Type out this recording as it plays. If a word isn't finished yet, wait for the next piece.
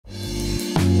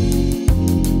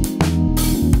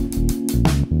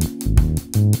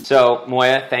So,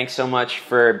 Moiya, thanks so much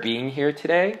for being here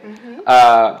today.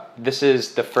 This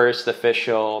is the first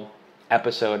official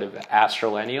episode of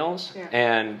Astrolennials,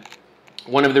 and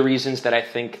one of the reasons that I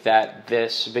think that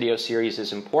this video series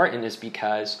is important is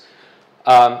because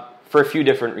for a few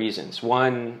different reasons.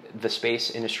 One, the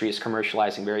space industry is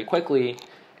commercializing very quickly,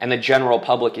 and the general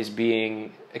public is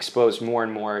being exposed more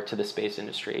and more to the space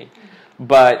industry.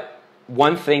 But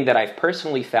one thing that I've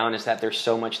personally found is that there's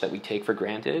so much that we take for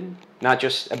granted, not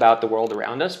just about the world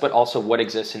around us, but also what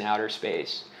exists in outer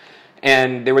space.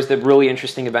 And there was the really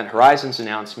interesting Event Horizons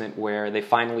announcement where they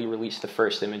finally released the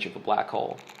first image of a black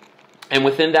hole. And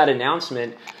within that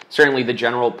announcement, certainly the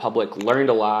general public learned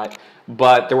a lot,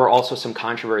 but there were also some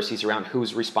controversies around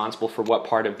who's responsible for what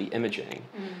part of the imaging.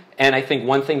 And I think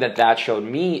one thing that showed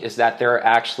me is that there are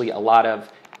actually a lot of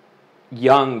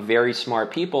young, very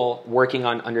smart people working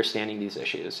on understanding these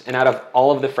issues. And out of all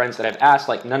of the friends that I've asked,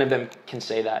 like none of them can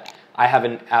say that I have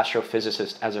an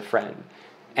astrophysicist as a friend.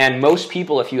 And most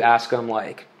people, if you ask them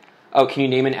like, oh, can you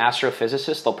name an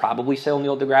astrophysicist? They'll probably say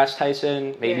Neil deGrasse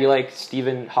Tyson, maybe like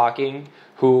Stephen Hawking,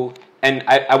 who, and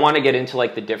I want to get into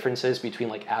like the differences between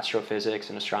like astrophysics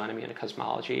and astronomy and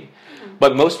cosmology.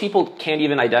 But most people can't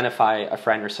even identify a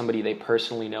friend or somebody they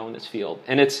personally know in this field.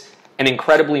 And it's an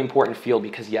incredibly important field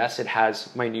because yes, it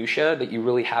has minutia that you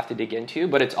really have to dig into,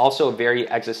 but it's also a very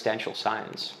existential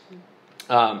science.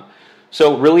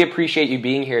 So really appreciate you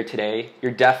being here today.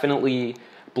 You're definitely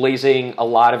blazing a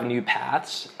lot of new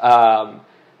paths.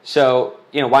 So,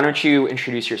 why don't you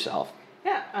introduce yourself?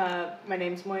 Yeah, my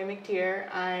name's Moiya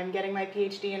McTier. I'm getting my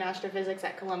PhD in astrophysics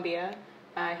at Columbia.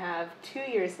 I have 2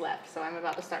 years left, so I'm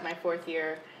about to start my 4th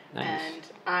year. Nice. And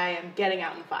I am getting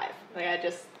out in 5.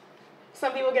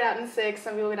 Some people get out in 6,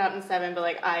 some people get out in 7, but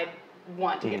I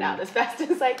want to get out as fast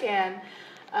as I can.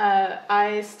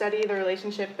 I study the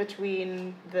relationship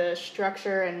between the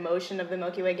structure and motion of the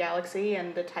Milky Way galaxy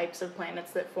and the types of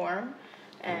planets that form.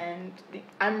 And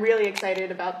I'm really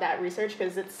excited about that research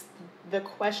because it's the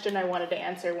question I wanted to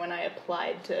answer when I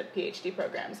applied to PhD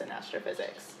programs in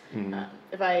astrophysics.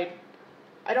 I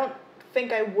don't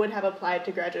think I would have applied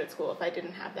to graduate school if I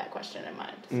didn't have that question in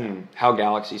mind. So. How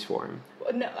galaxies form?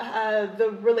 No,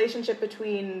 the relationship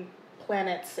between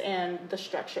planets and the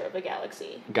structure of a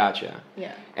galaxy. Gotcha.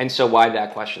 Yeah. And so why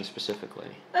that question specifically?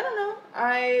 I don't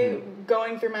know.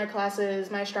 Going through my classes,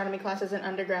 my astronomy classes in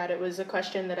undergrad, it was a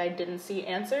question that I didn't see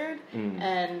answered.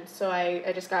 And so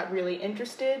I just got really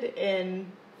interested in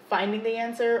finding the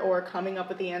answer or coming up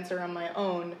with the answer on my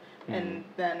own. And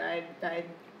then I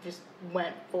just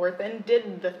went forth and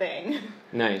did the thing.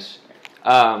 Nice.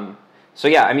 So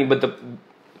yeah, I mean, but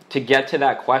to get to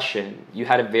that question, you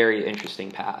had a very interesting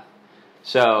path.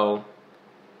 So,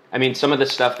 I mean, some of the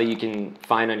stuff that you can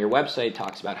find on your website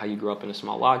talks about how you grew up in a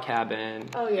small log cabin.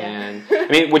 Oh yeah. And I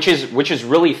mean, which is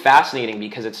really fascinating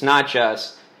because it's not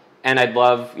just, and I'd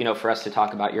love, for us to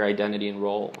talk about your identity and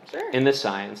role in the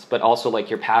science, but also like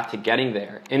your path to getting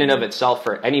there in and of itself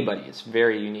for anybody. It's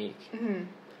very unique.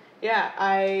 Yeah,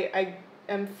 I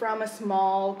am from a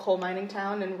small coal mining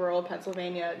town in rural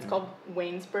Pennsylvania. It's called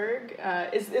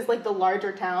Waynesburg. Is like the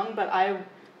larger town, but I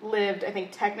lived, I think,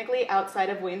 technically outside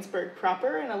of Waynesburg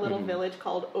proper in a little village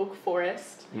called Oak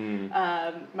Forest.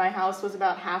 My house was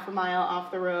about half a mile off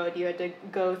the road. You had to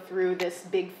go through this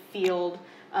big field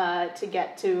to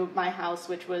get to my house,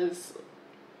 which was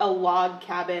a log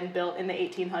cabin built in the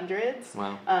 1800s.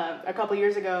 Wow. A couple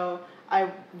years ago, I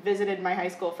visited my high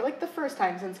school for the first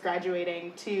time since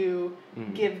graduating to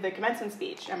give the commencement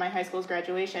speech at my high school's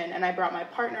graduation, and I brought my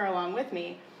partner along with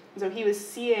me. So he was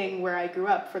seeing where I grew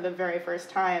up for the very first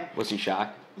time. Was he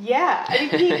shocked? Yeah. I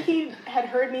mean, he had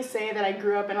heard me say that I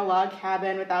grew up in a log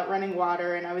cabin without running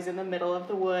water and I was in the middle of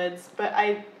the woods. But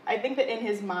I think that in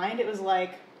his mind it was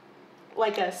like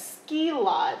a ski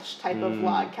lodge type of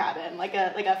log cabin, like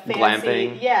a fancy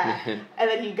glamping. Yeah. And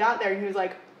then he got there and he was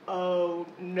like, oh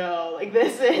no,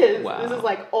 this is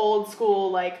old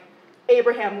school,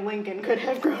 Abraham Lincoln could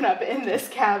have grown up in this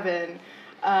cabin.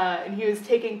 And he was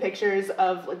taking pictures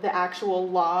of the actual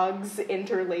logs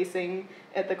interlacing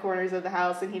at the corners of the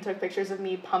house, and he took pictures of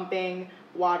me pumping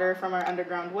water from our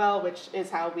underground well, which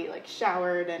is how we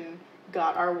showered and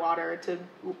got our water to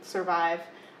survive,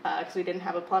 because we didn't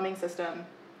have a plumbing system.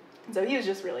 And so he was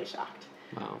just really shocked.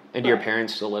 Wow. And do your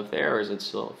parents still live there, or is it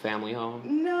still a family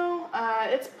home? No,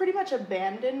 it's pretty much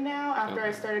abandoned now. After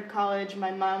I started college,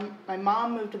 my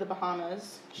mom moved to the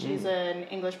Bahamas. She's an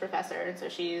English professor, and so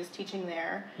she's teaching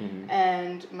there.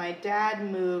 And my dad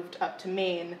moved up to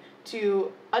Maine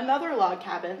to another log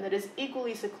cabin that is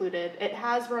equally secluded. It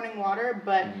has running water,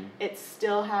 but it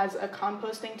still has a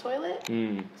composting toilet.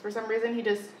 For some reason, he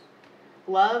just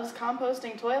loves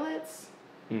composting toilets.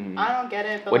 I don't get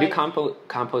it. But what do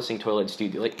composting toilets do?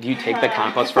 Do you take the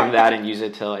compost from that and use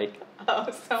it to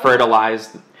fertilize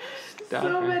stuff?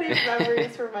 So many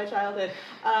memories from my childhood.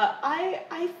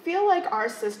 I feel like our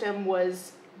system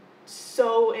was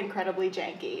so incredibly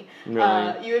janky.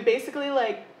 Really? You would basically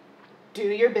do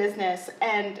your business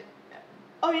and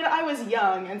I was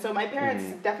young, and so my parents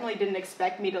definitely didn't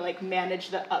expect me to manage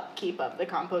the upkeep of the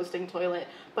composting toilet.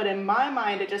 But in my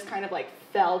mind, it just kind of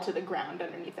fell to the ground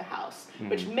underneath the house,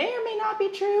 which may or may not be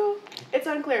true. It's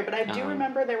unclear, but I do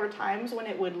remember there were times when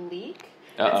it would leak,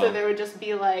 and so there would just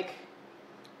be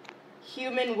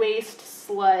human waste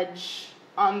sludge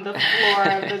on the floor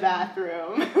of the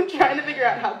bathroom. I'm trying to figure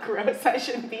out how gross I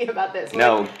should be about this.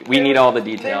 No, we need all the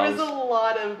details. There was a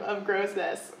lot of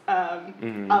grossness.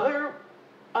 Other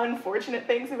unfortunate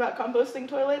things about composting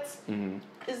toilets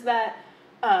is that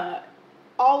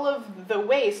all of the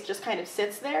waste just kind of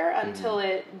sits there until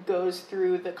it goes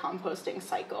through the composting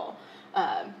cycle.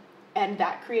 And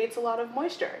that creates a lot of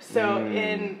moisture. So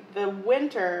in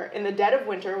the dead of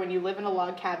winter, when you live in a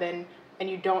log cabin and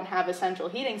you don't have a central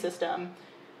heating system,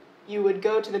 you would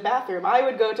go to the bathroom. I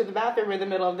would go to the bathroom in the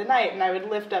middle of the night, and I would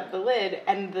lift up the lid,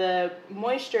 and the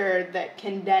moisture that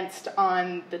condensed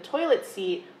on the toilet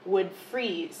seat would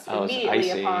freeze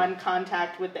immediately upon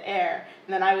contact with the air.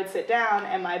 And then I would sit down,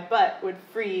 and my butt would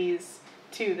freeze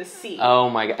to the seat. Oh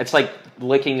my God. It's like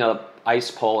licking a ice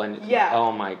pole and... Yeah.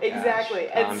 Oh my gosh. Exactly.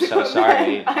 Oh, I'm so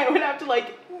sorry. I would have to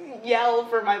yell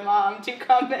for my mom to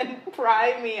come and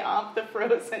pry me off the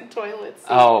frozen toilet seat.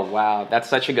 Oh, wow. That's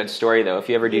such a good story, though. If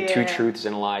you ever do two truths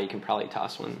and a lie, you can probably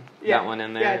toss that one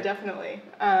in there. Yeah, definitely.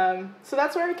 So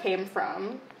that's where I came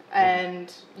from.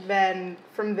 And then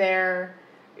from there,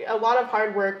 a lot of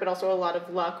hard work, but also a lot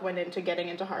of luck went into getting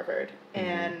into Harvard.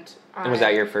 And was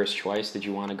that your first choice? Did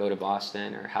you want to go to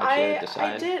Boston, or how did you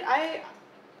decide? I did.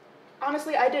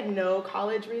 Honestly, I did no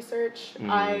college research.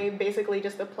 I basically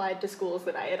just applied to schools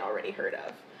that I had already heard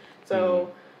of.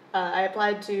 So I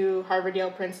applied to Harvard,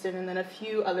 Yale, Princeton, and then a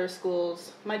few other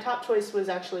schools. My top choice was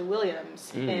actually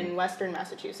Williams in Western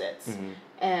Massachusetts.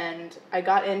 And I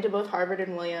got into both Harvard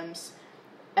and Williams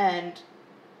and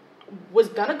was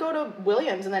going to go to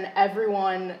Williams. And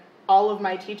then all of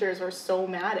my teachers were so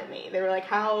mad at me. They were like,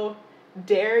 how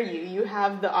dare you? You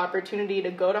have the opportunity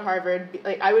to go to Harvard.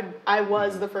 I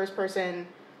was the first person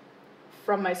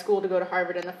from my school to go to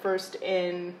Harvard, and the first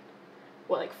in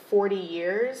 40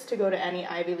 years to go to any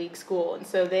Ivy League school. And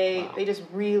so they just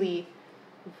really,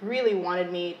 really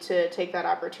wanted me to take that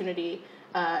opportunity.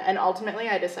 And ultimately,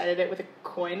 I decided it with a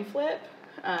coin flip,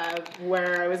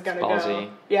 where I was going to go.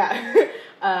 Yeah.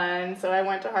 And so I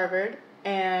went to Harvard,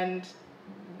 and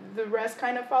the rest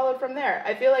kind of followed from there.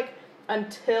 I feel like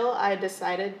until I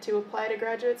decided to apply to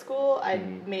graduate school, I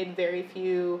made very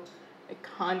few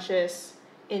conscious,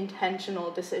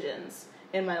 intentional decisions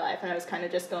in my life, and I was kind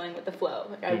of just going with the flow.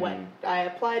 I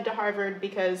applied to Harvard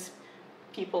because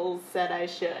people said I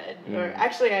should, or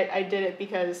actually I did it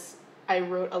because I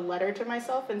wrote a letter to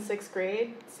myself in 6th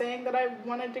grade saying that I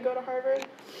wanted to go to Harvard.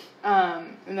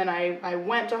 And then I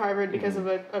went to Harvard because of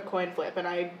a coin flip, and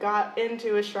I got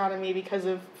into astronomy because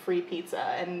of free pizza,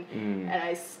 and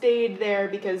I stayed there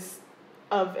because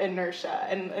of inertia,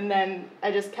 and then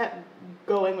I just kept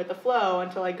going with the flow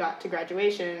until I got to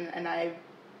graduation, and I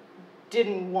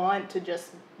didn't want to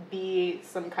just be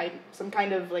some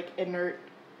kind of inert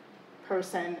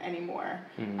person anymore.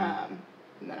 And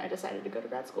then I decided to go to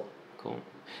grad school. Cool.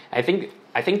 I think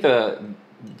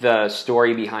the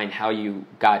story behind how you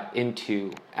got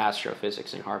into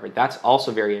astrophysics in Harvard, that's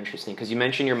also very interesting, because you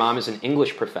mentioned your mom is an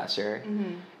English professor,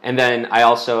 and then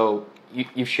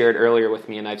you've shared earlier with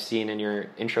me, and I've seen in your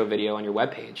intro video on your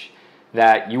webpage,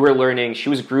 that you were learning, she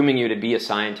was grooming you to be a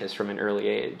scientist from an early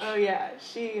age. Oh yeah,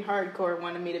 she hardcore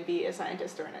wanted me to be a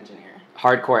scientist or an engineer.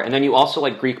 Hardcore. And then you also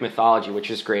like Greek mythology,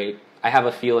 which is great. I have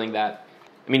a feeling that,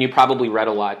 you probably read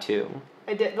a lot too.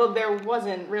 I did. Well, there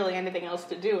wasn't really anything else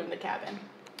to do in the cabin.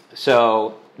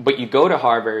 So, but you go to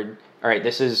Harvard, all right,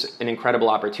 this is an incredible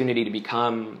opportunity to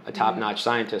become a top-notch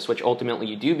scientist, which ultimately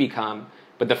you do become,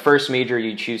 but the first major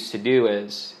you choose to do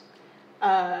is?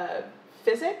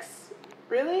 Physics,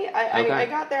 really. I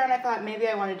got there and I thought maybe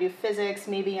I want to do physics,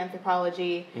 maybe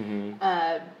anthropology.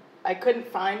 I couldn't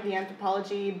find the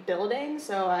anthropology building,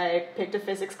 so I picked a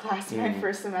physics class my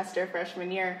first semester,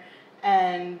 freshman year,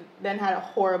 and then had a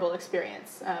horrible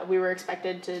experience. We were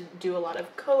expected to do a lot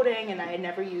of coding, and I had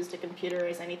never used a computer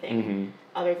as anything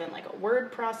other than a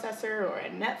word processor or a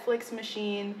Netflix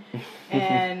machine,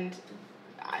 and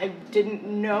I didn't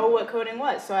know what coding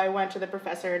was, so I went to the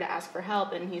professor to ask for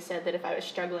help, and he said that if I was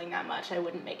struggling that much, I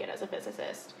wouldn't make it as a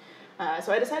physicist.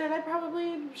 So I decided I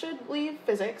probably should leave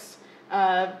physics.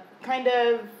 Kind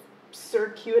of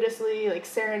circuitously, like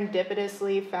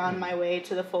serendipitously found my way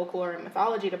to the folklore and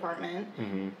mythology department.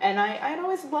 And I'd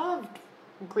always loved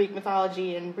Greek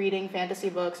mythology and reading fantasy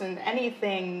books and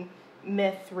anything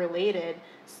myth related.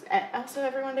 Also,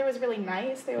 everyone there was really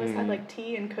nice. They always had like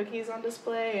tea and cookies on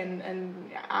display,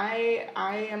 and I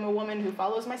am a woman who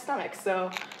follows my stomach,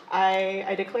 so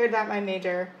I declared that my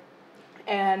major.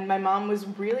 And my mom was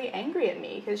really angry at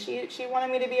me because she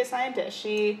wanted me to be a scientist.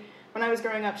 When I was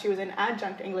growing up, she was an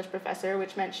adjunct English professor,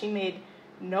 which meant she made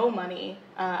no money.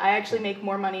 I actually make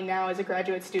more money now as a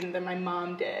graduate student than my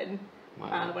mom did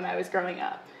when I was growing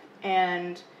up.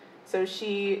 And so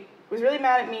she was really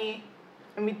mad at me,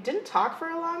 and we didn't talk for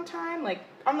a long time, like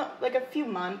a few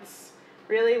months,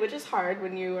 really, which is hard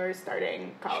when you are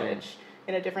starting college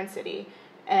in a different city.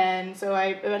 And so I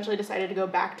eventually decided to go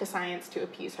back to science to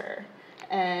appease her.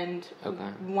 And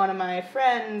one of my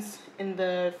friends in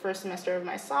the first semester of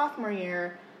my sophomore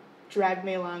year dragged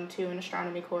me along to an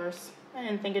astronomy course. I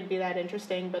didn't think it'd be that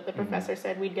interesting, but the professor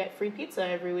said we'd get free pizza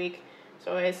every week.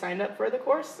 So I signed up for the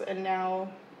course, and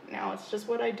now it's just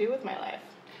what I do with my life.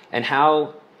 And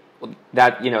how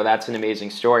that's an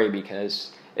amazing story,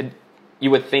 because you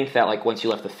would think that like once you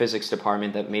left the physics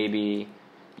department that maybe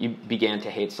you began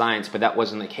to hate science, but that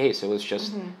wasn't the case. It was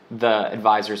just the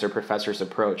advisors or professors'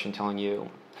 approach in telling you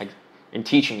and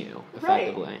teaching you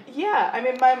effectively. Right. Yeah, I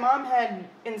mean, my mom had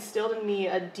instilled in me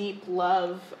a deep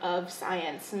love of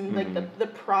science and like the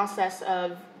process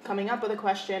of coming up with a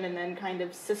question and then kind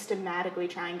of systematically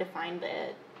trying to find the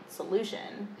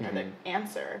solution or the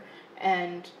answer.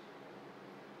 And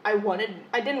I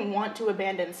didn't want to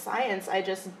abandon science. I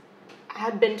just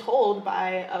had been told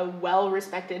by a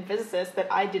well-respected physicist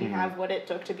that I didn't have what it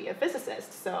took to be a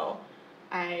physicist. So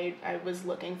I was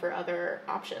looking for other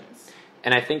options.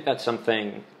 And I think that's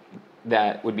something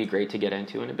that would be great to get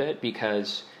into in a bit,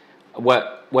 because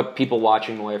what people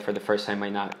watching Moiya for the first time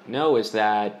might not know is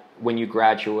that when you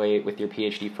graduate with your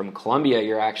PhD from Columbia,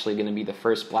 you're actually going to be the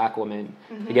first Black woman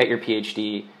to get your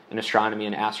PhD in astronomy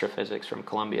and astrophysics from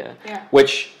Columbia. Yeah.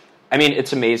 Which, I mean,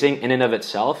 it's amazing in and of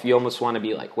itself. You almost want to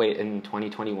be like, wait, in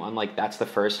 2021, like that's the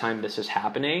first time this is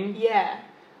happening? Yeah.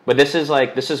 But this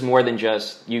is more than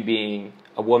just you being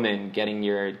a woman getting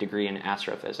your degree in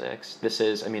astrophysics.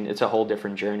 It's a whole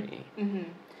different journey.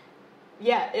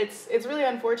 Yeah, it's really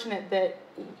unfortunate that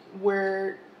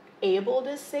we're able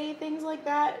to say things like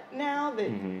that now,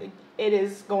 that it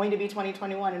is going to be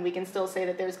 2021 and we can still say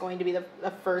that there's going to be the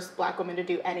first Black woman to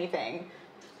do anything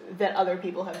that other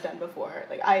people have done before.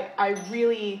 Like, I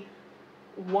really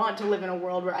want to live in a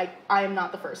world where I am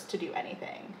not the first to do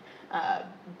anything.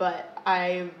 But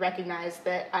I recognize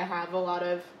that I have a lot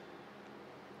of,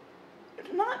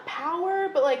 not power,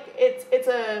 but like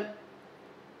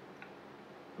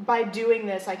by doing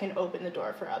this, I can open the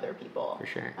door for other people. For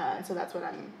sure. And so that's what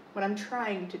I'm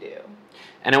trying to do.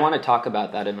 And I want to talk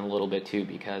about that in a little bit too,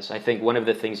 because I think one of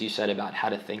the things you said about how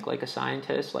to think like a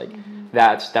scientist, like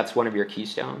that's one of your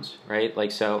keystones, right?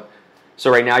 Like so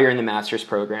right now you're in the master's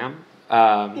program.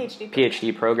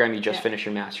 PhD program. You just finished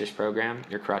your master's program.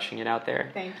 You're crushing it out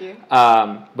there. Thank you.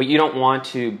 But you don't want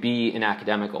to be an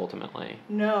academic ultimately.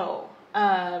 No.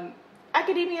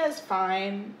 Academia is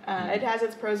fine. It has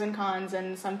its pros and cons,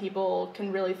 and some people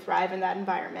can really thrive in that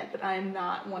environment, but I'm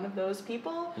not one of those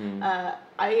people.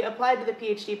 I applied to the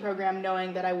PhD program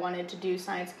knowing that I wanted to do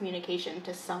science communication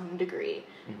to some degree.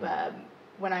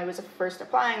 When I was first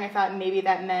applying, I thought maybe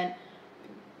that meant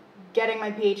getting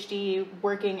my PhD,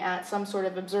 working at some sort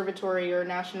of observatory or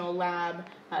national lab,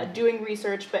 doing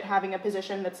research, but having a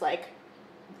position that's like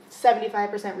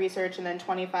 75% research and then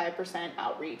 25%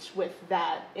 outreach with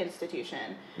that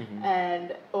institution.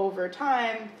 And over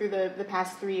time, through the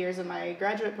past 3 years of my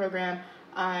graduate program,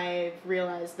 I've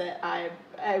realized that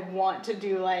I want to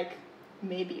do like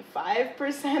maybe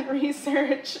 5%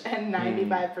 research and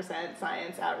 95%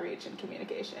 science outreach and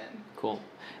communication. Cool.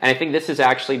 And I think this is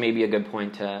actually maybe a good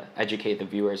point to educate the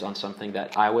viewers on something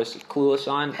that I was clueless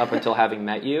on up until having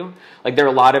met you. Like, there are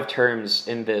a lot of terms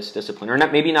in this discipline, or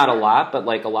maybe not a lot, but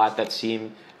like a lot that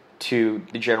seem to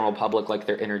the general public like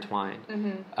they're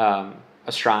intertwined.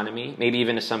 Astronomy, maybe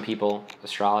even to some people,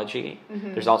 astrology.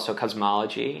 There's also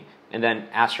cosmology, and then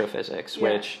astrophysics,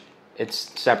 which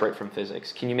it's separate from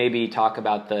physics. Can you maybe talk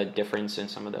about the difference in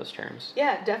some of those terms?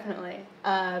 Yeah, definitely.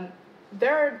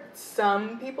 There are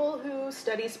some people who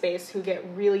study space who get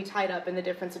really tied up in the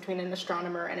difference between an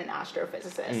astronomer and an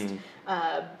astrophysicist.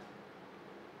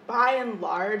 By and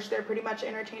large, they're pretty much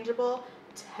interchangeable.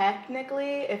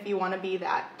 technically, if you want to be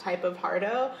that type of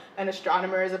hardo, an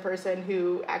astronomer is a person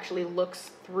who actually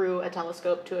looks through a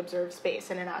telescope to observe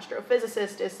space, and an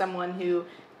astrophysicist is someone who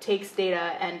takes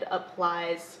data and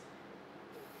applies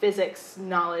physics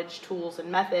knowledge, tools,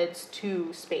 and methods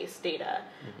to space data.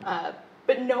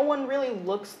 But no one really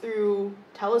looks through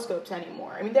telescopes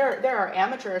anymore. I mean, there are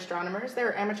amateur astronomers, there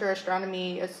are amateur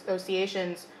astronomy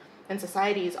associations and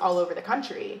societies all over the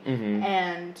country,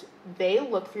 and they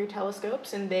look through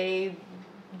telescopes and they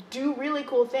do really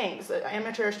cool things.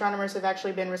 Amateur astronomers have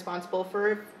actually been responsible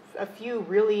for a few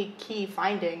really key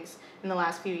findings in the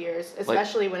last few years,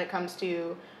 especially when it comes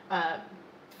to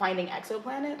finding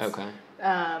exoplanets,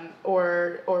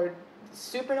 or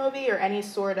supernovae, or any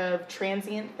sort of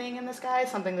transient thing in the sky,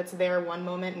 something that's there one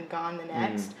moment and gone the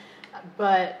next.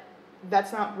 But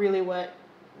that's not really what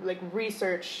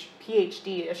research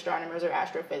PhD astronomers or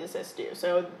astrophysicists do.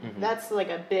 So that's like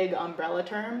a big umbrella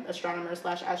term, astronomer /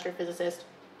 astrophysicist,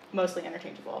 mostly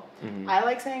interchangeable. I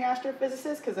like saying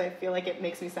astrophysicist because I feel like it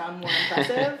makes me sound more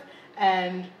impressive,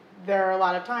 and there are a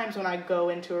lot of times when I go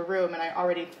into a room and I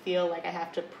already feel like I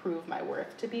have to prove my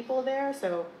worth to people there,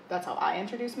 so that's how I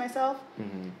introduce myself.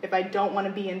 If I don't want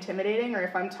to be intimidating, or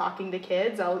if I'm talking to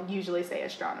kids, I'll usually say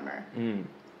astronomer.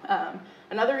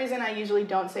 Another reason I usually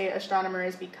don't say astronomer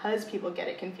is because people get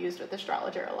it confused with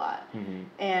astrologer a lot.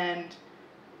 And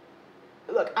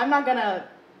look, I'm not gonna...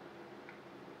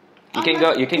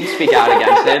 You can speak out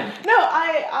against it. No,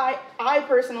 I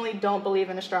personally don't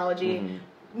believe in astrology.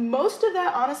 Most of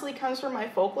that honestly comes from my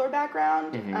folklore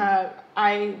background.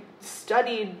 I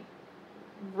studied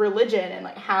religion and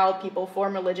how people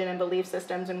form religion and belief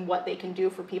systems and what they can do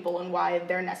for people and why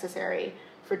they're necessary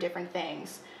for different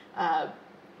things.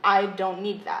 I don't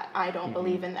need that. I don't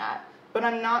believe in that. But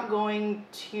I'm not going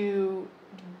to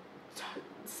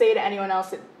say to anyone else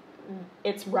that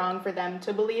it's wrong for them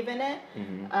to believe in it,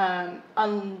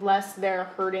 unless they're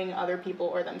hurting other people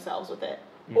or themselves with it.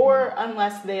 Or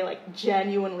unless they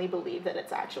genuinely believe that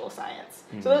it's actual science.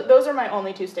 So those are my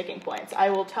only two sticking points. I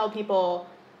will tell people,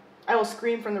 I will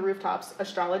scream from the rooftops,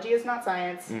 astrology is not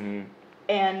science,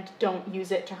 and don't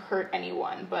use it to hurt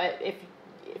anyone. But if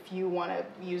you want to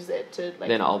use it to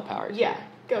then all power to you.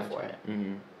 Go for it.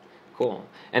 Cool.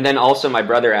 And then also my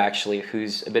brother, actually,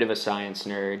 who's a bit of a science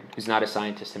nerd, who's not a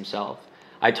scientist himself,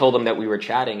 I told him that we were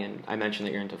chatting and I mentioned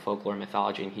that you're into folklore and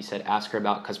mythology, and he said, ask her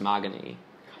about cosmogony.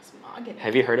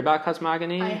 Have you heard about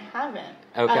cosmogony? I haven't.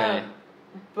 Okay.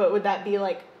 But would that be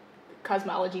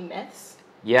cosmology myths?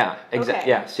 Yeah, exactly. Okay.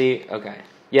 Yeah, see, okay.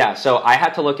 Yeah, so I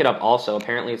had to look it up also.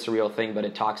 Apparently it's a real thing, but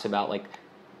it talks about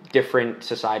different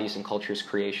societies and cultures'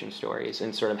 creation stories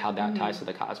and sort of how that ties to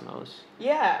the cosmos.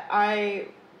 Yeah,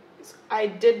 I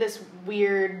did this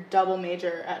weird double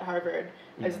major at Harvard.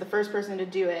 I was the first person to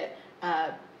do it.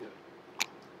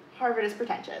 Harvard is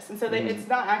pretentious, and so it's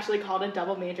not actually called a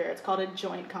double major, it's called a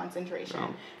joint concentration.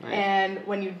 Oh, nice. And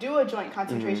when you do a joint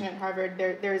concentration at Harvard,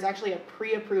 there is actually a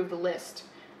pre-approved list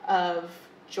of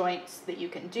joints that you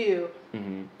can do.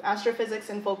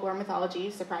 Astrophysics and folklore mythology,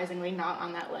 surprisingly, not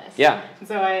on that list. Yeah. And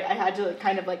so I had to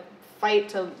kind of fight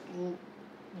to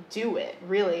do it,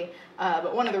 really.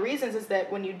 But one of the reasons is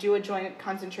that when you do a joint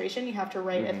concentration, you have to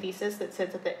write a thesis that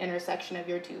sits at the intersection of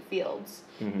your two fields.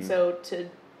 So to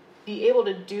be able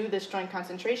to do this joint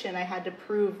concentration, I had to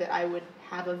prove that I would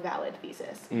have a valid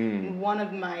thesis. One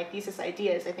of my thesis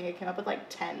ideas, I think I came up with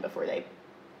 10 before they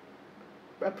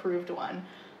approved one.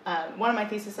 One of my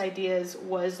thesis ideas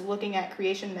was looking at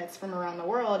creation myths from around the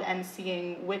world and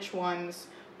seeing which ones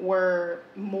were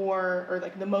more,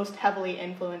 or the most heavily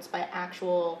influenced by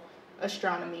actual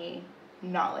astronomy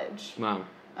knowledge. Wow.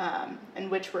 And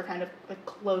which were kind of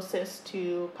closest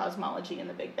to cosmology and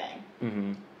the Big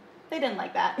Bang. They didn't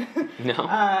like that. No?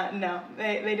 No,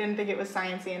 they didn't think it was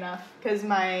sciencey enough, because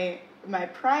my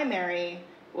primary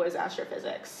was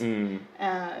astrophysics,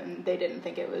 and they didn't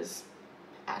think it was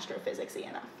astrophysicsy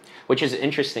enough. Which is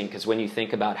interesting, because when you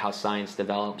think about how science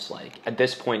develops, at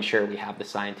this point, sure, we have the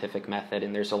scientific method,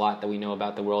 and there's a lot that we know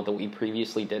about the world that we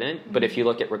previously didn't, but if you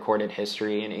look at recorded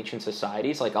history in ancient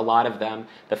societies, a lot of them,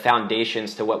 the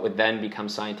foundations to what would then become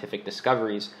scientific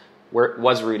discoveries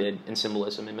was rooted in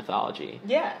symbolism and mythology.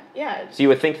 Yeah. So you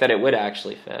would think that it would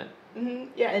actually fit.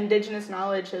 Yeah, indigenous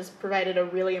knowledge has provided a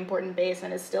really important base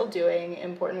and is still doing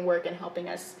important work in helping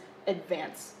us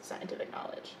advance scientific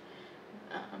knowledge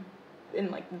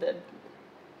in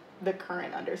the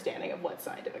current understanding of what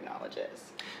scientific knowledge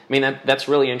is. I mean, that's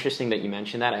really interesting that you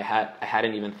mentioned that. I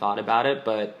hadn't even thought about it,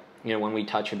 but when we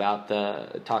talk about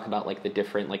the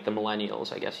different the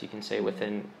millennials, I guess you can say,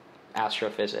 within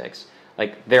astrophysics,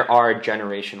 there are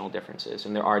generational differences,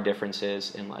 and there are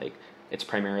differences in it's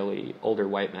primarily older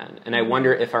white men. And I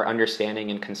wonder if our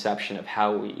understanding and conception of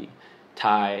how we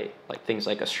tie like things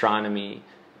like astronomy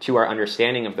to our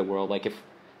understanding of the world, like if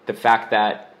the fact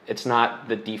that it's not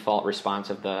the default response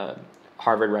of the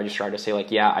Harvard registrar to say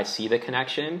like, yeah, I see the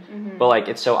connection, but like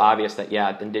it's so obvious that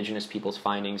yeah, indigenous people's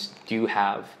findings do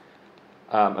have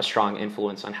a strong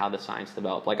influence on how the science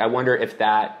developed. Like I wonder if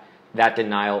that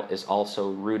denial is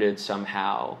also rooted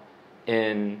somehow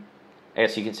in, I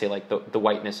guess you can say like the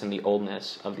whiteness and the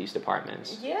oldness of these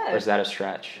departments. Yeah. Or is that a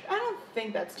stretch? I don't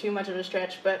think that's too much of a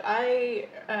stretch, but I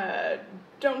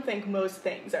don't think most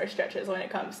things are stretches when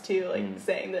it comes to like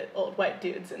saying that old white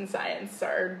dudes in science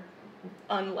are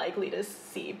unlikely to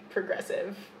see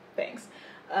progressive things.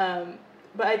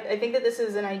 But I think that this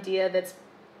is an idea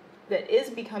that is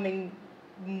becoming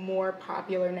more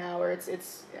popular now, or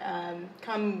it's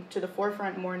come to the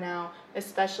forefront more now,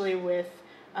 especially with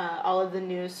all of the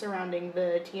news surrounding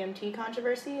the TMT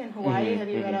controversy in Hawaii. Have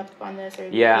you read up on this? Or,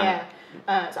 yeah.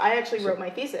 So I actually wrote my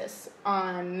thesis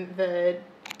on the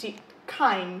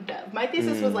my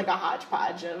thesis was like a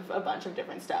hodgepodge of a bunch of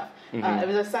different stuff. It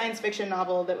was a science fiction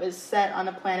novel that was set on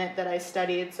a planet that I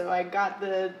studied, so I got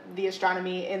the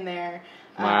astronomy in there,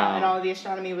 and all of the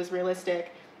astronomy was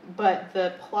realistic. But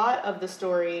the plot of the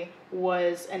story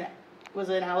was an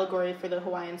allegory for the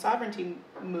Hawaiian sovereignty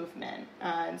movement.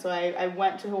 And so I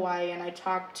went to Hawaii and I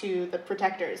talked to the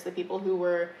protectors, the people who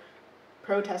were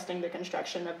protesting the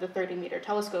construction of the 30-meter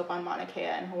telescope on Mauna Kea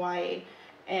in Hawaii.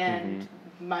 And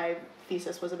my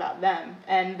thesis was about them.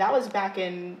 And that was back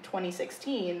in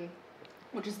 2016,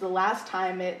 which is the last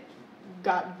time it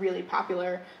got really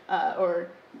popular or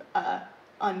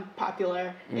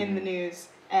unpopular in the news.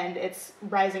 And it's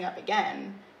rising up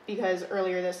again because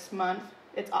earlier this month,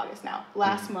 it's August now,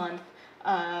 last month,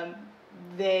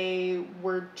 they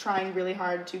were trying really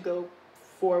hard to go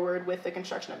forward with the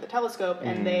construction of the telescope,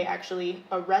 and they actually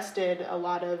arrested a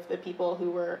lot of the people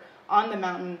who were on the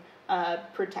mountain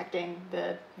protecting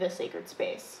the sacred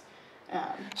space.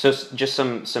 So just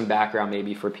some background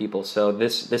maybe for people. So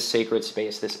this sacred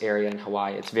space, this area in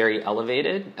Hawaii, it's very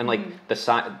elevated, and like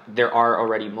there are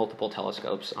already multiple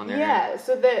telescopes on there. Yeah,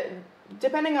 so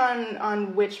depending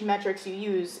on which metrics you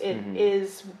use, it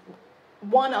is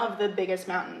one of the biggest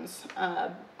mountains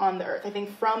on the Earth. I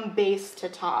think from base to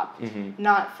top,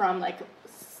 not from like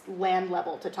land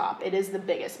level to top. It is the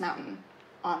biggest mountain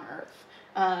on Earth,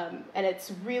 and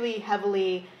it's really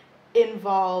heavily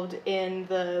involved in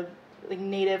the like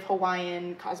native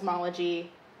Hawaiian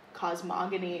cosmogony,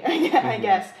 I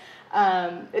guess.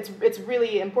 It's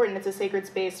really important. It's a sacred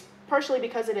space, partially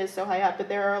because it is so high up, but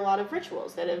there are a lot of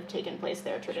rituals that have taken place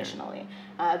there traditionally.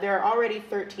 There are already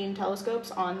 13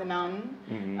 telescopes on the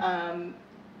mountain.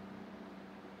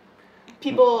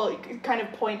 People kind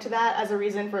of point to that as a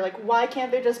reason for like, why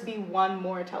can't there just be one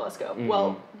more telescope?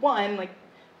 Well, one, like,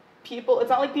 it's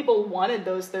not like people wanted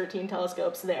those 13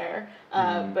 telescopes there,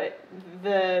 but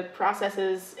the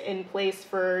processes in place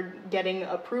for getting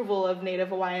approval of Native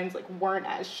Hawaiians like weren't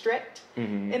as strict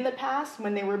in the past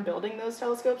when they were building those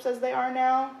telescopes as they are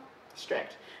now.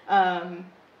 Strict.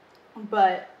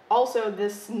 But also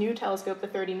this new telescope, the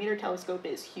 30-meter telescope,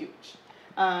 is huge.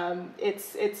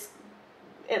 It's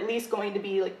at least going to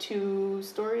be like 2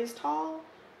 stories tall.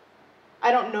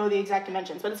 I don't know the exact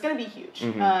dimensions, but it's going to be huge.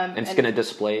 And it's going to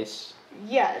displace...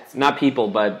 Yeah. Not people,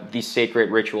 but these sacred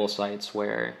ritual sites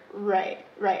where... Right.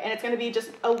 And it's going to be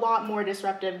just a lot more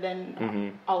disruptive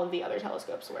than all of the other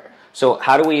telescopes were. So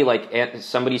how do we, like,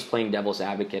 somebody's playing devil's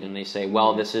advocate and they say,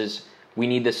 well, we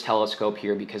need this telescope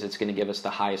here because it's going to give us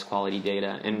the highest quality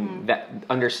data. And that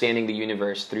understanding the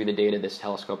universe through the data this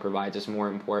telescope provides is more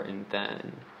important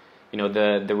than...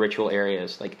 the ritual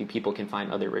areas, like the people can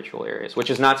find other ritual areas, which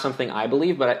is not something I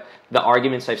believe, but the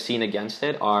arguments I've seen against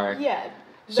it are... Yeah.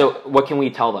 So what can we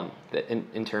tell them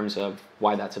in terms of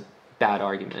why that's a bad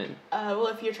argument? Well,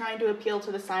 if you're trying to appeal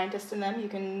to the scientists in them, you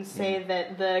can say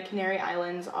that the Canary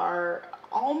Islands are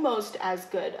almost as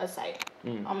good a site,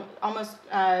 almost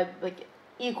like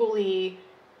equally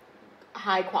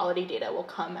high quality data will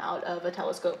come out of a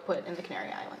telescope put in the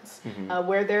Canary Islands,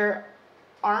 where there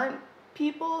aren't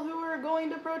people who are going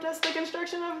to protest the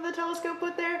construction of the telescope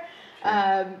put there.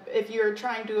 If you're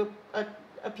trying to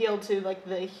appeal to like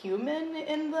the human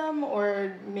in them,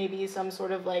 or maybe some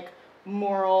sort of like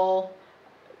moral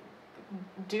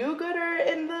do-gooder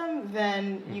in them,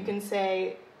 then you can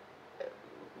say,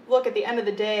 look, at the end of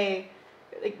the day,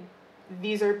 like,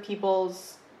 these are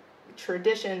people's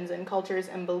traditions and cultures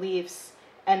and beliefs,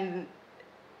 and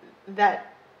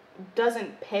that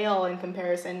doesn't pale in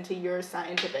comparison to your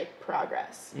scientific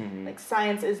progress. Like,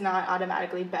 science is not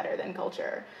automatically better than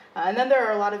culture. And then there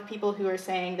are a lot of people who are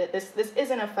saying that this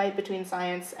isn't a fight between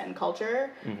science and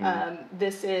culture.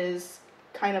 This is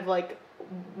kind of like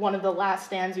one of the last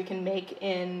stands you can make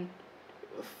in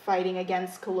fighting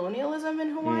against colonialism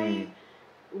in Hawaii,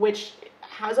 which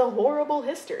has a horrible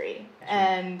history.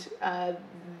 And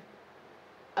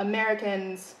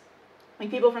Americans, like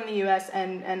people from the U.S.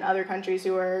 and other countries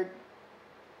who are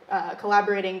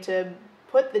collaborating to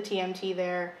put the TMT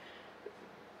there,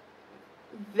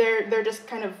 they're just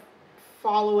kind of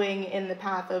following in the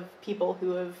path of people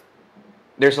who have.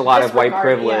 There's a lot of white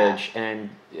privilege and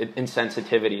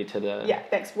insensitivity to the. Yeah,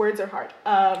 thanks. Words are hard.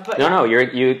 But no,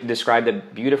 you described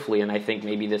it beautifully, and I think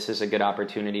maybe this is a good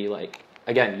opportunity. Like,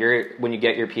 again, when you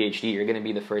get your PhD, you're going to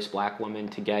be the first Black woman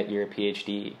to get your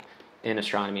PhD in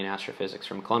astronomy and astrophysics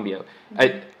from Columbia.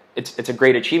 It's a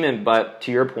great achievement, but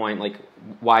to your point, like,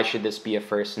 why should this be a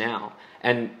first now?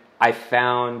 And I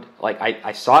found, like,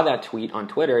 I saw that tweet on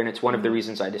Twitter, and it's one of the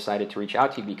reasons I decided to reach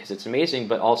out to you, because it's amazing,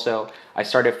 but also I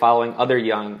started following other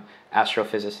young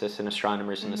astrophysicists and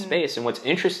astronomers in the space, and what's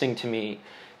interesting to me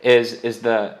is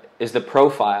the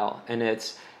profile, and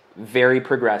it's very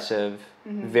progressive,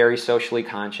 very socially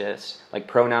conscious, like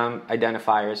pronoun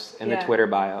identifiers in the Twitter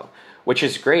bio, which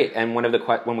is great. And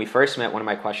when we first met, one of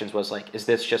my questions was like, is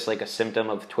this just like a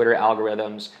symptom of Twitter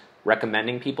algorithms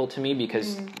recommending people to me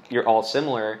because you're all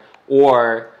similar,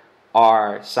 or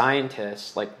are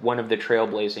scientists like one of the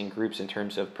trailblazing groups in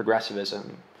terms of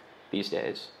progressivism these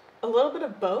days? A little bit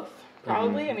of both,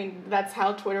 probably. I mean, that's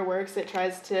how Twitter works. It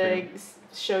tries to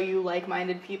show you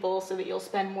like-minded people so that you'll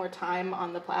spend more time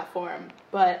on the platform.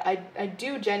 But I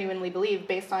do genuinely believe,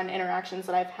 based on interactions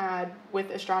that I've had with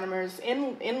astronomers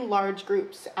in large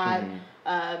groups at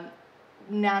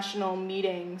national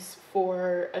meetings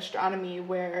for astronomy,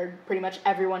 where pretty much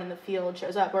everyone in the field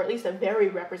shows up, or at least a very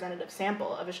representative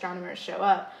sample of astronomers show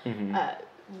up,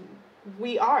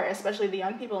 we are, especially the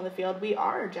young people in the field, we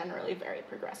are generally very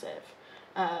progressive.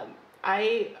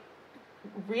 I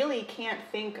really can't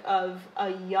think of a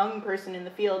young person in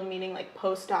the field, meaning like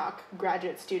postdoc,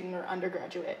 graduate student, or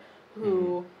undergraduate,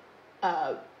 who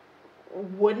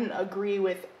wouldn't agree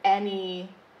with any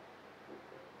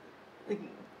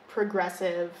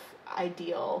progressive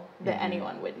ideal that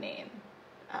anyone would name.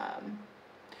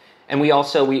 And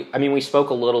we spoke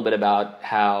a little bit about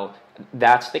how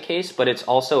that's the case, but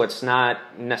it's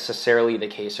not necessarily the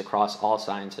case across all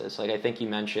sciences. Like, I think you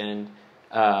mentioned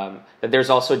that there's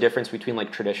also a difference between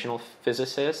like traditional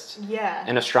physicists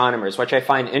and astronomers, which I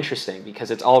find interesting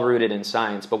because it's all rooted in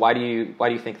science. But why do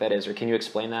you think that is, or can you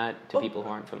explain that to people who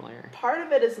aren't familiar? Part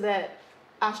of it is that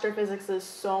astrophysics is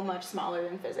so much smaller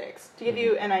than physics. To give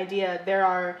you an idea, there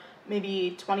are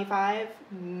maybe 25,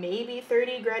 maybe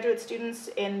 30 graduate students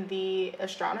in the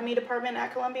astronomy department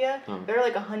at Columbia. There are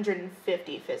like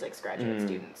 150 physics graduate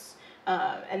students.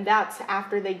 And that's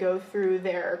after they go through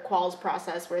their quals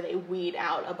process where they weed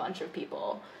out a bunch of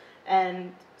people.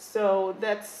 And so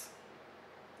that's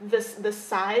the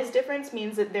size difference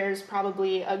means that there's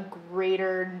probably a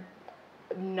greater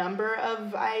number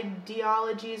of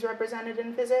ideologies represented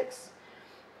in physics.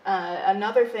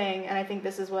 Another thing, and I think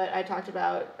this is what I talked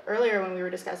about earlier when we were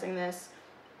discussing this,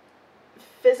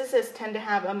 physicists tend to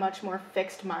have a much more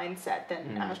fixed mindset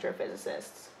than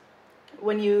astrophysicists.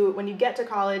 When you get to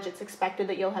college, it's expected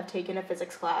that you'll have taken a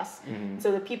physics class.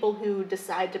 So the people who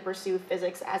decide to pursue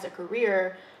physics as a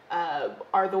career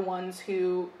are the ones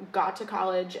who got to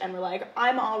college and were like,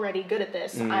 I'm already good at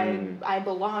this. I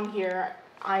belong here.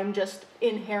 I'm just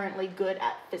inherently good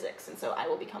at physics, and so I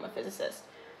will become a physicist.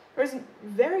 Whereas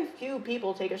very few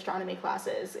people take astronomy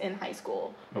classes in high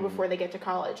school or before they get to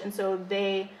college. And so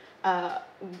they,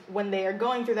 when they are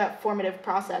going through that formative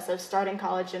process of starting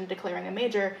college and declaring a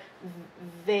major,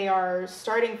 they are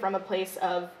starting from a place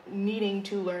of needing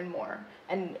to learn more.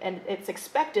 And it's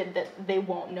expected that they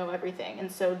won't know everything. And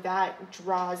so that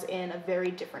draws in a very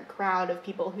different crowd of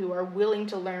people who are willing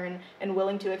to learn and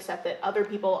willing to accept that other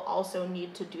people also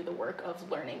need to do the work of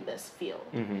learning this field.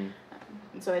 And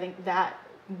so I think that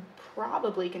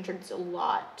probably contributes a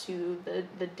lot to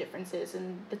the differences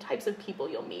in the types of people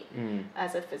you'll meet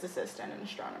as a physicist and an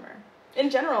astronomer. In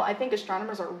general, I think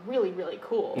astronomers are really, really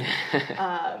cool.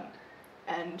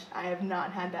 And I have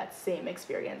not had that same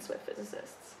experience with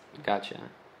physicists. Gotcha.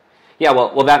 Yeah,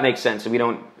 well, that makes sense. We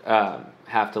don't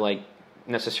have to like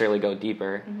necessarily go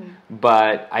deeper,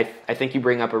 but I think you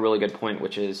bring up a really good point,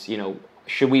 which is,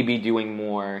 should we be doing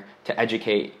more to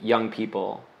educate young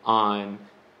people on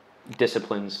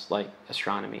disciplines like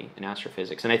astronomy and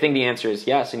astrophysics? And I think the answer is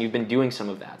yes, and you've been doing some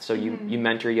of that. So you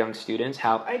mentor young students.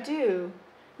 How? I do.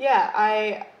 Yeah,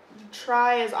 I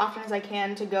try as often as I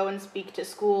can to go and speak to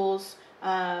schools.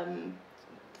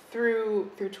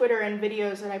 Through Twitter and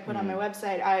videos that I put on my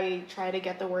website, I try to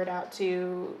get the word out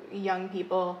to young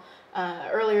people.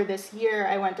 Earlier this year,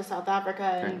 I went to South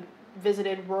Africa and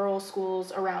visited rural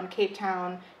schools around Cape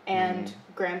Town and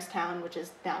Grahamstown, which is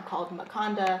now called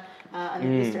Makanda, on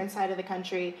the eastern side of the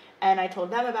country. And I told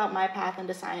them about my path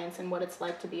into science and what it's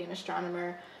like to be an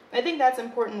astronomer. I think that's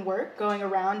important work, going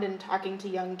around and talking to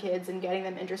young kids and getting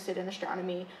them interested in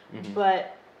astronomy.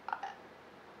 But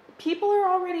people are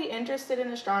already interested in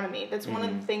astronomy. That's one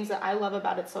of the things that I love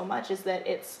about it so much, is that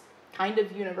it's kind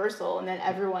of universal and that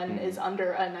everyone is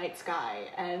under a night sky.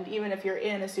 And even if you're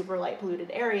in a super light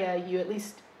polluted area, you at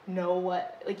least know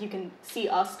what, like, you can see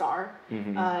a star.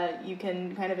 You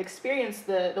can kind of experience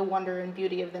the wonder and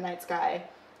beauty of the night sky,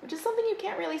 which is something you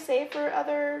can't really say for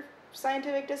other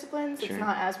scientific disciplines. It's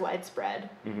not as widespread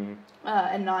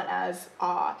and not as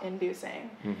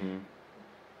awe-inducing.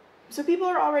 So people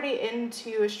are already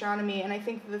into astronomy, and I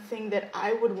think the thing that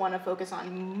I would want to focus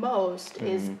on most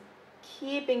is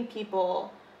keeping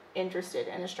people interested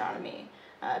in astronomy.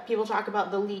 People talk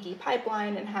about the leaky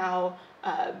pipeline and how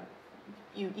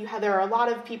there are a lot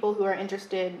of people who are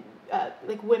interested,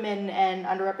 like women and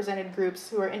underrepresented groups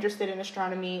who are interested in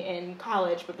astronomy in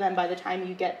college, but then by the time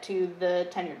you get to the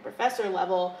tenured professor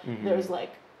level, there's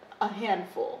like a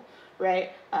handful.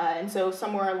 Right? And so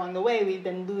somewhere along the way, we've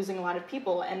been losing a lot of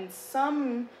people. And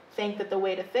some think that the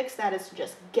way to fix that is to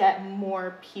just get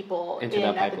more people in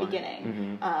at the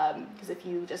beginning. Because if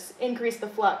you just increase the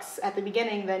flux at the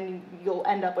beginning, then you'll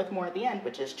end up with more at the end,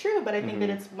 which is true. But I think that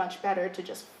it's much better to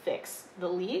just fix the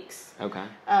leaks. Okay.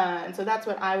 And so that's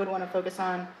what I would want to focus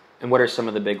on. And what are some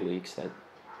of the big leaks that...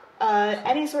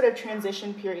 any sort of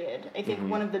transition period. I think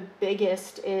one of the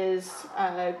biggest is...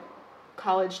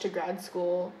 college to grad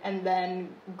school, and then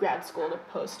grad school to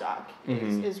postdoc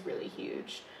is really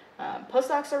huge.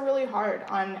 Postdocs are really hard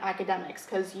on academics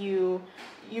because you've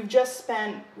just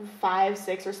spent 5,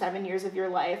 6, or 7 years of your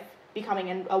life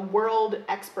becoming a world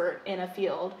expert in a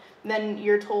field. Then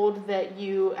you're told that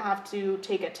you have to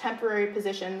take a temporary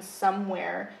position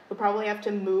somewhere. You'll probably have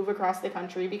to move across the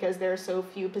country because there are so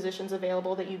few positions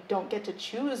available that you don't get to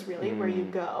choose really where you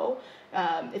go.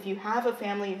 If you have a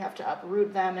family, you have to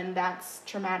uproot them, and that's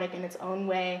traumatic in its own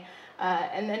way.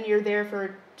 And then you're there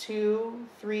for 2,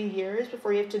 3 years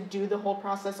before you have to do the whole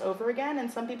process over again.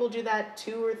 And some people do that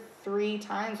 2 or 3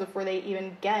 times before they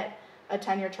even get a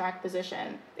tenure track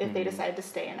position if they decide to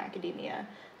stay in academia.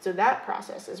 So that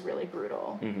process is really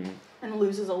brutal and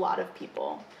loses a lot of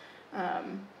people.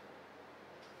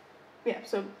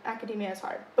 So academia is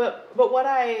hard. But what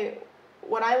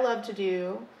I love to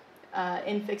do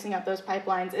in fixing up those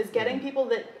pipelines is getting people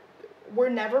that were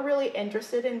never really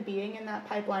interested in being in that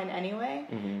pipeline anyway.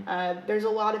 There's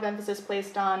a lot of emphasis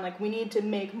placed on, like, we need to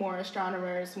make more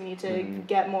astronomers, we need to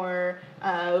get more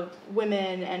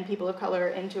women and people of color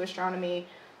into astronomy.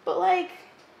 But, like,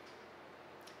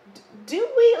 do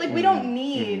we? Like, we don't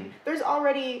need... There's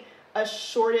already a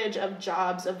shortage of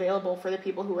jobs available for the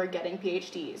people who are getting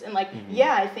PhDs. And, like,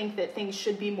 I think that things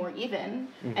should be more even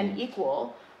and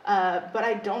equal. But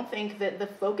I don't think that the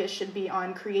focus should be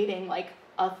on creating, like,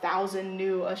 1,000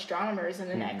 new astronomers in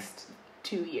the next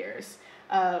 2 years.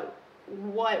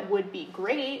 What would be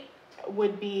great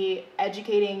would be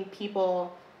educating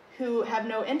people who have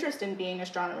no interest in being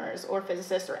astronomers or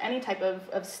physicists or any type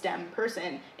of STEM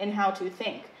person in how to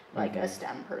think like a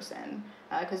STEM person.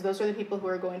 Because those are the people who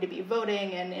are going to be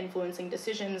voting and influencing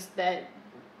decisions that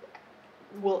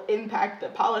will impact the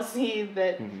policy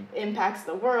that impacts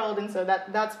the world, and so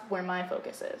that's where my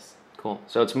focus is. Cool.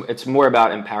 So it's more about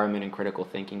empowerment and critical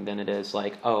thinking than it is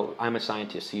like, oh, I'm a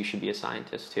scientist, so you should be a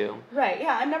scientist too. Right,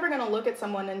 yeah. I'm never going to look at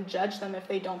someone and judge them if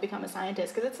they don't become a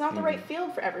scientist, because it's not the right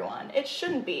field for everyone. It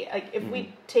shouldn't be. Like, if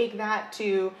we take that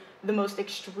to the most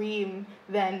extreme,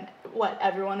 then what,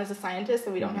 everyone is a scientist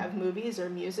and we don't have movies or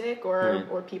music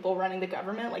or people running the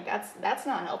government? Like, that's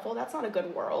not helpful. That's not a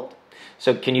good world.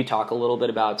 So can you talk a little bit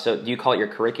about, so do you call it your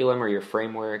curriculum or your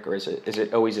framework, or is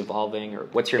it always evolving, or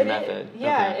what's your method?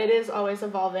 It is always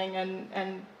evolving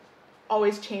and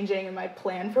always changing, and my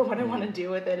plan for what I want to do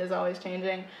with it is always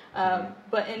changing.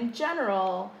 But in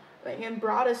general, like, in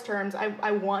broadest terms,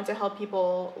 I want to help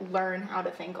people learn how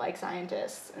to think like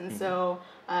scientists. And so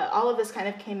all of this kind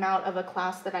of came out of a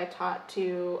class that I taught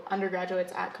to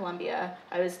undergraduates at Columbia.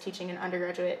 I was teaching an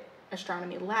undergraduate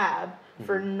astronomy lab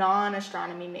for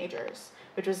non-astronomy majors,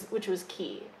 which was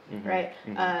key, right?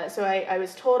 So I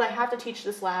was told I have to teach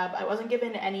this lab. I wasn't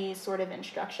given any sort of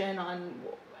instruction on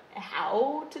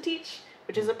how to teach,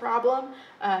 which is a problem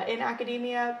in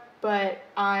academia, but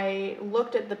I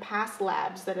looked at the past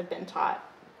labs that have been taught.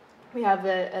 We have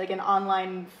an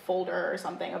online folder or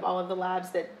something of all of the labs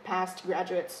that past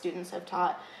graduate students have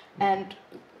taught, and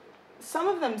some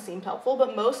of them seemed helpful,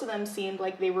 but most of them seemed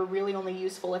like they were really only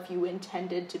useful if you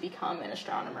intended to become an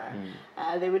astronomer.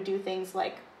 They would do things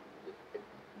like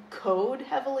code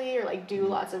heavily, or like do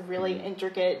lots of really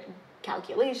intricate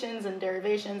calculations and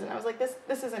derivations, and I was like,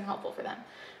 this isn't helpful for them.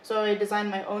 So I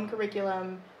designed my own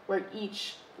curriculum where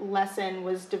each lesson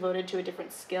was devoted to a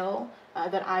different skill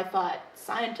that I thought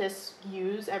scientists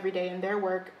use every day in their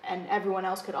work, and everyone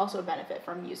else could also benefit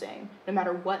from using, no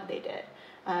matter what they did.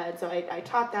 So I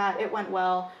taught that. It went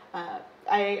well.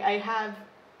 I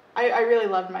really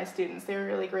loved my students. They were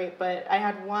really great, but I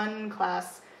had one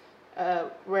class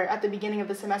where at the beginning of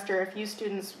the semester, a few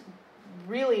students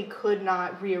really could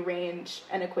not rearrange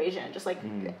an equation. Just like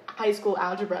high school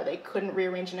algebra, they couldn't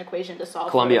rearrange an equation to solve.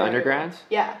 Columbia undergrads?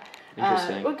 Yeah.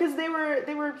 Interesting. Because they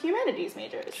were humanities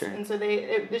majors, sure. And so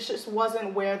this just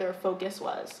wasn't where their focus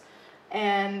was.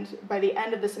 And by the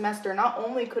end of the semester, not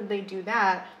only could they do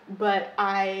that, but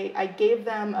I gave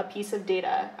them a piece of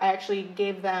data. I actually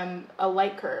gave them a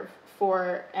light curve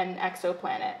for an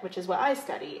exoplanet, which is what I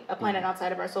study, a planet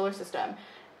outside of our solar system.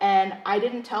 And I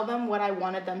didn't tell them what I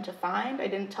wanted them to find. I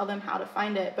didn't tell them how to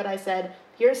find it, but I said,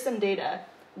 here's some data.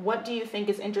 What do you think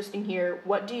is interesting here?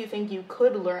 What do you think you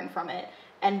could learn from it?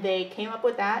 And they came up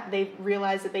with that. They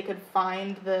realized that they could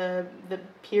find the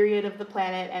period of the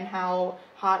planet and how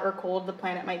hot or cold the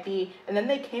planet might be. And then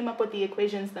they came up with the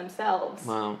equations themselves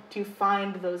to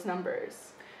find those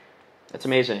numbers. That's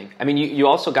amazing. I mean, you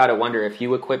also got to wonder if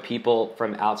you equip people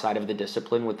from outside of the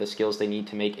discipline with the skills they need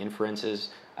to make inferences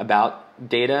about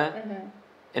data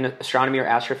in astronomy or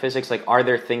astrophysics, like, are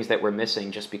there things that we're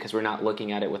missing just because we're not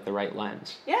looking at it with the right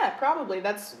lens? Yeah, probably.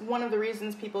 That's one of the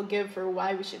reasons people give for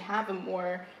why we should have a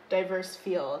more diverse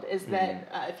field, is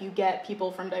that if you get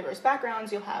people from diverse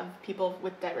backgrounds, you'll have people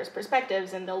with diverse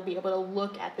perspectives, and they'll be able to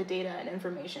look at the data and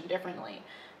information differently.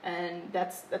 And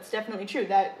that's definitely true.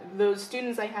 That those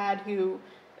students I had who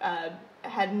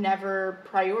had never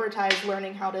prioritized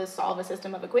learning how to solve a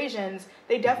system of equations,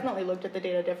 they definitely looked at the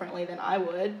data differently than I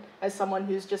would, as someone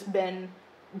who's just been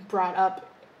brought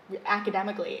up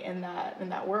academically in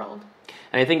that world.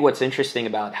 And I think what's interesting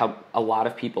about how a lot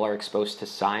of people are exposed to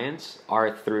science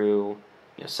are through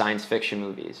science fiction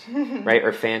movies, right,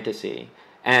 or fantasy.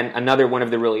 And another one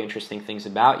of the really interesting things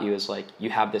about you is, like,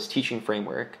 you have this teaching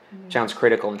framework, sounds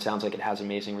critical and sounds like it has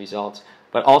amazing results,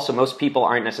 but also most people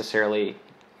aren't necessarily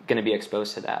going to be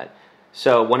exposed to that.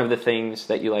 So one of the things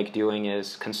that you like doing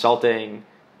is consulting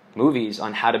movies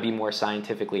on how to be more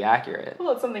scientifically accurate.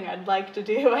 Well, it's something I'd like to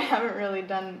do. I haven't really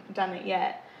done it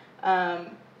yet.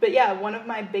 But yeah, one of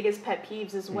my biggest pet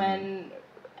peeves is when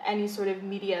any sort of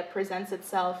media presents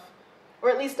itself, or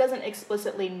at least doesn't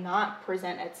explicitly not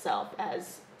present itself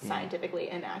as scientifically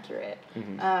inaccurate.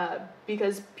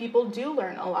 Because people do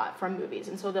learn a lot from movies,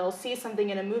 and so they'll see something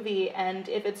in a movie, and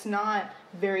if it's not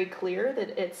very clear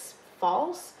that it's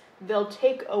false, they'll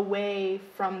take away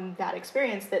from that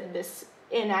experience that this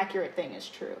inaccurate thing is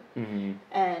true.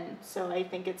 And so I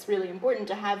think it's really important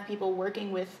to have people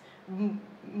working with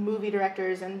movie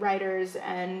directors and writers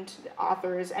and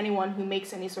authors, anyone who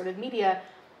makes any sort of media,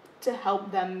 to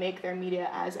help them make their media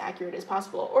as accurate as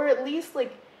possible, or at least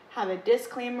like have a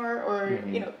disclaimer, or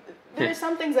there are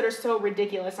some things that are so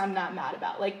ridiculous I'm not mad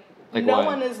about, like no what?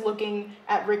 one is looking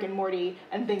at Rick and Morty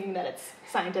and thinking that it's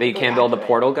scientifically That you can't build a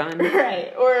portal gun?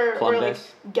 Right. Or like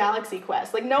Columbus. Galaxy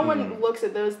Quest. Like no one looks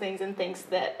at those things and thinks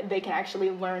that they can actually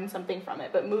learn something from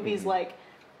it. But movies like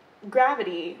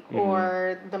Gravity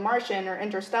or The Martian or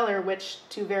Interstellar, which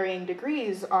to varying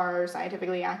degrees are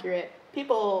scientifically accurate,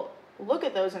 people look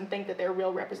at those and think that they're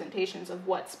real representations of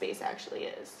what space actually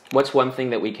is. What's one thing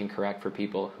that we can correct for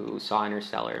people who saw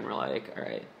Interstellar and were like, all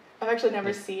right? I've actually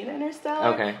never seen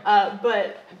Interstellar. Okay.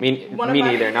 But me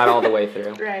neither, not all the way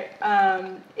through. Right.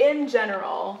 In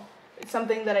general,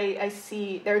 something that I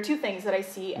see, there are two things that I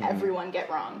see everyone get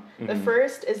wrong. The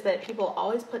first is that people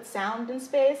always put sound in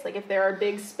space. Like if there are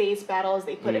big space battles,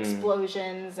 they put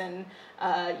explosions and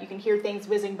you can hear things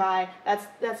whizzing by.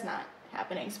 That's not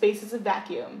happening. Space is a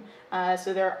vacuum.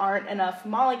 So there aren't enough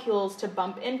molecules to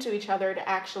bump into each other to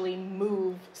actually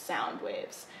move sound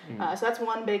waves. So that's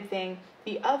one big thing.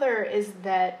 The other is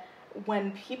that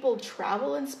when people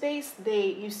travel in space,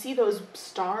 you see those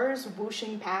stars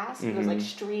whooshing past, those like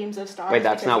streams of stars. Wait,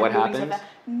 that's not what happens?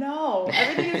 No,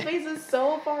 everything in space is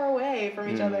so far away from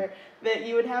each other that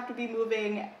you would have to be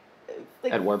moving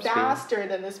like at warp faster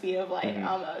than the speed of light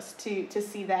almost to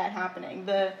see that happening.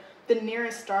 The the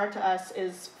nearest star to us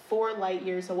is 4 light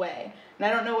years away. And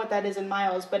I don't know what that is in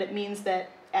miles, but it means that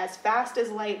as fast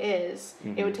as light is,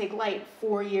 it would take light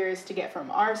 4 years to get from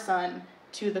our sun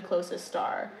to the closest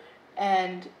star.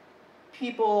 And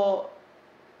people,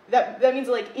 that means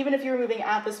like even if you were moving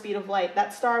at the speed of light,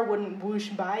 that star wouldn't whoosh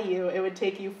by you. It would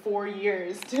take you 4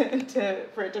 years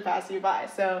for it to pass you by.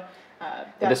 So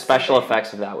the special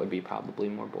effects of that would be probably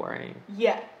more boring.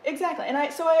 Yeah, exactly. And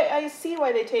I see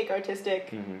why they take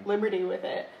artistic liberty with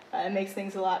it. It makes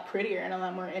things a lot prettier and a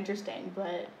lot more interesting,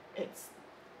 but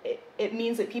it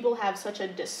means that people have such a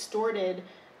distorted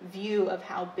view of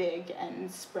how big and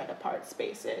spread apart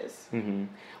space is.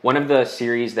 One of the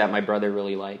series that my brother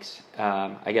really likes,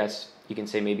 I guess you can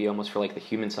say maybe almost for like the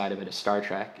human side of it, is Star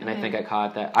Trek. And I think I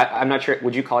caught that. I'm not sure,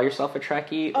 would you call yourself a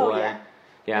Trekkie? Oh, yeah.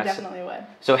 Yeah, I definitely would.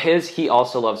 So he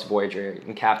also loves Voyager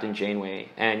and Captain Janeway,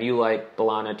 and you like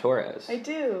B'Elanna Torres. I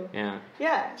do. Yeah.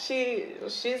 Yeah,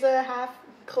 she's a half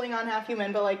Klingon, half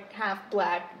human, but like half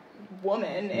black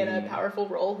woman in a powerful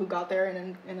role who got there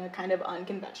in a kind of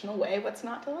unconventional way. What's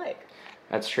not to like?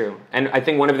 That's true. And I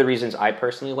think one of the reasons I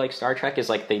personally like Star Trek is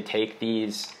like they take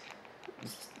these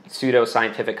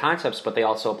pseudo-scientific concepts, but they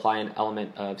also apply an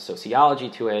element of sociology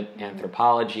to it,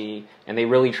 anthropology, and they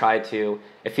really try to,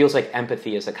 it feels like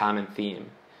empathy is a common theme.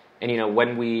 And, you know,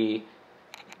 when we,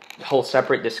 whole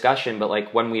separate discussion, but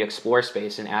like when we explore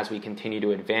space and as we continue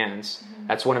to advance,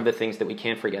 that's one of the things that we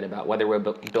can't forget about, whether we're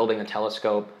building a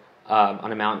telescope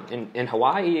on a mountain in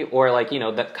Hawaii, or like, you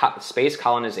know, that space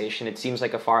colonization, it seems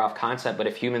like a far off concept, but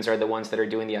if humans are the ones that are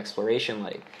doing the exploration,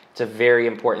 like, it's a very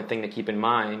important thing to keep in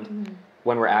mind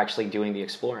when we're actually doing the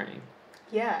exploring.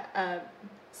 Yeah,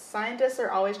 scientists are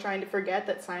always trying to forget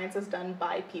that science is done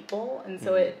by people, and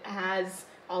so it has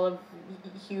all of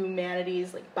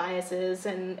humanity's like biases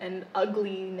and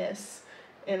ugliness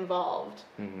involved.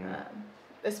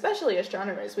 Especially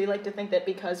astronomers, we like to think that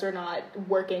because we're not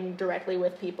working directly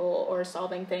with people or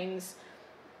solving things,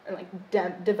 or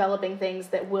like developing things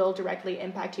that will directly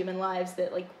impact human lives,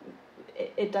 that like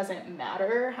it doesn't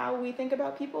matter how we think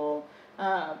about people.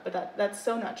 But that's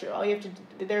so not true. All you have to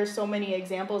do, there are so many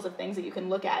examples of things that you can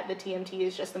look at. The TMT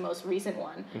is just the most recent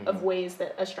one of ways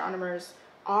that astronomers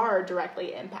are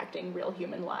directly impacting real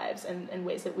human lives, and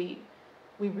ways that we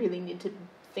really need to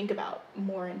think about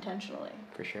more intentionally.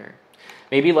 For sure.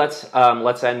 Maybe let's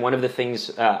end. One of the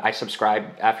things I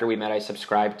subscribed after we met, I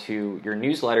subscribed to your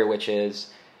newsletter, which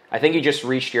is, I think you just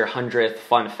reached your 100th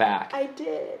fun fact. I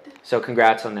did. So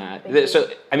congrats on that. So,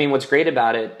 I mean, what's great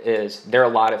about it is there are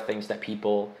a lot of things that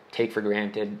people take for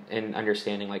granted in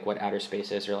understanding like what outer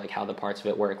space is, or like how the parts of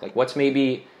it work. Like, what's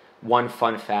maybe one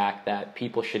fun fact that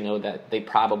people should know that they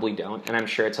probably don't? And I'm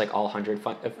sure it's like all 100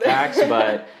 facts,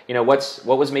 but you know, what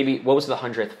was the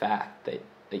 100th fact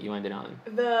that you ended on?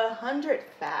 The 100th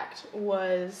fact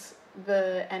was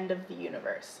the end of the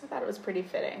universe. I thought it was pretty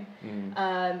fitting.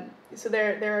 So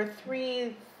there are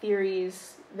 3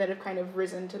 theories that have kind of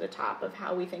risen to the top of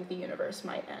how we think the universe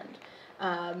might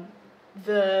end.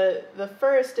 The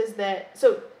first is that,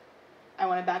 so I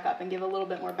want to back up and give a little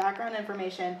bit more background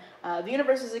information. The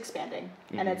universe is expanding,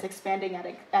 and it's expanding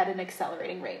at an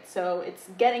accelerating rate. So it's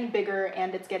getting bigger,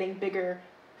 and it's getting bigger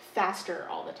faster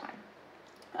all the time.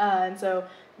 And so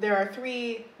there are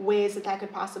 3 ways that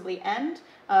could possibly end.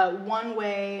 One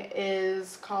way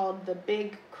is called the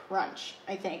Big Crunch,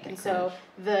 I think. And so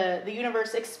the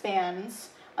universe expands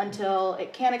until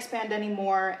it can't expand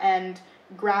anymore, and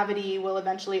gravity will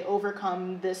eventually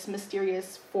overcome this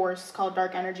mysterious force called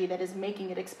dark energy that is making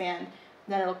it expand.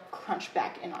 Then it'll crunch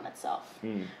back in on itself.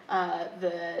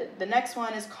 The next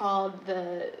one is called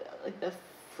the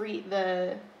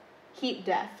heat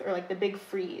death, or like the big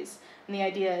freeze. And the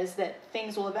idea is that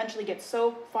things will eventually get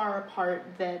so far apart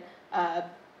that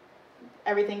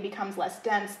everything becomes less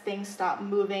dense, things stop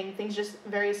moving, things just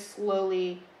very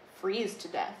slowly freeze to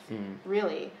death,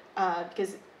 really.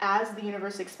 Because as the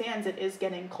universe expands, it is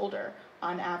getting colder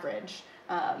on average.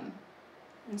 And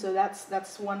so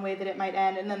that's one way that it might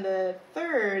end. And then the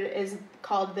third is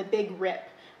called the Big Rip.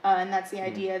 And that's the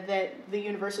idea that the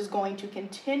universe is going to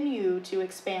continue to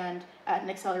expand at an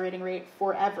accelerating rate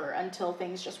forever until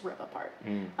things just rip apart.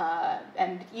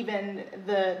 And even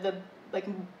the like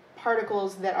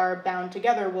particles that are bound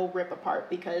together will rip apart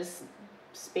because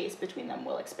space between them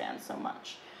will expand so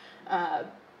much.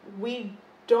 We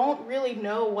don't really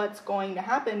know what's going to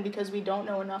happen because we don't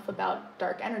know enough about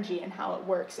dark energy and how it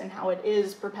works and how it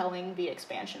is propelling the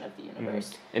expansion of the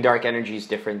universe. And dark energy is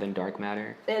different than dark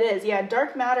matter? It is, yeah.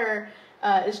 Dark matter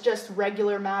is just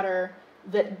regular matter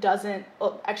that doesn't...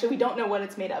 Well, actually, we don't know what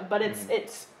it's made of, but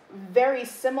it's very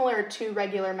similar to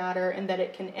regular matter in that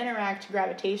it can interact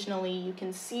gravitationally. You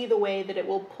can see the way that it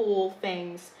will pull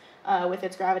things with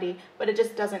its gravity, but it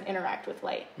just doesn't interact with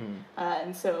light.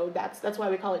 And so that's why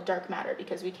we call it dark matter,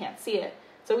 because we can't see it.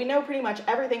 So we know pretty much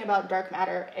everything about dark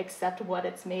matter except what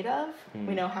it's made of.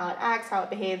 We know how it acts, how it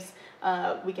behaves.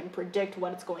 We can predict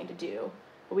what it's going to do.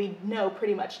 We know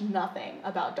pretty much nothing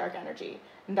about dark energy.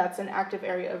 And that's an active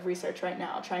area of research right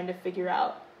now, trying to figure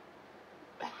out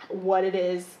what it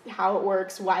is, how it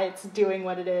works, why it's doing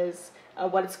what it is,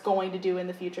 what it's going to do in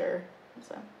the future.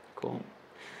 So cool.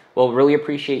 Well, really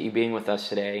appreciate you being with us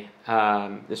today.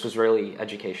 This was really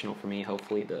educational for me.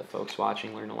 Hopefully the folks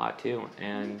watching learn a lot too.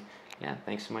 And yeah,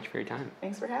 thanks so much for your time.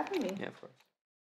 Thanks for having me. Yeah, of course.